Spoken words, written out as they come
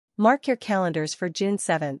Mark your calendars for June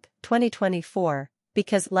 7, 2024,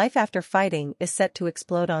 because Life After Fighting is set to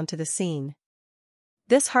explode onto the scene.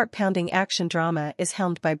 This heart-pounding action drama is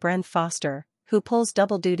helmed by Bren Foster, who pulls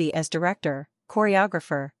double duty as director,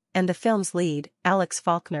 choreographer, and the film's lead, Alex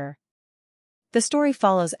Faulkner. The story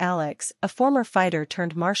follows Alex, a former fighter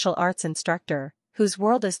turned martial arts instructor, whose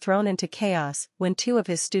world is thrown into chaos when two of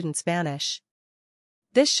his students vanish.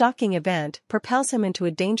 This shocking event propels him into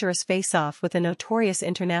a dangerous face-off with a notorious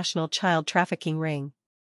international child trafficking ring.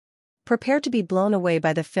 Prepare to be blown away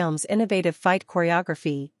by the film's innovative fight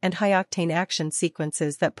choreography and high-octane action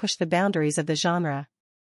sequences that push the boundaries of the genre.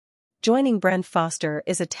 Joining Bren Foster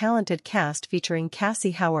is a talented cast featuring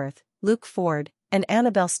Cassie Howarth, Luke Ford, and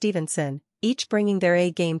Annabelle Stevenson, each bringing their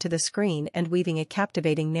A-game to the screen and weaving a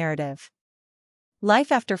captivating narrative.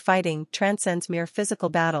 Life After Fighting transcends mere physical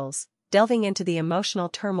battles, delving into the emotional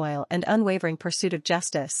turmoil and unwavering pursuit of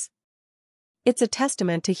justice. It's a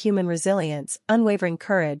testament to human resilience, unwavering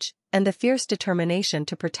courage, and the fierce determination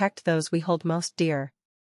to protect those we hold most dear.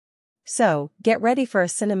 So, get ready for a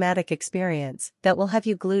cinematic experience that will have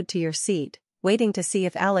you glued to your seat, waiting to see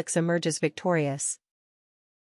if Alex emerges victorious.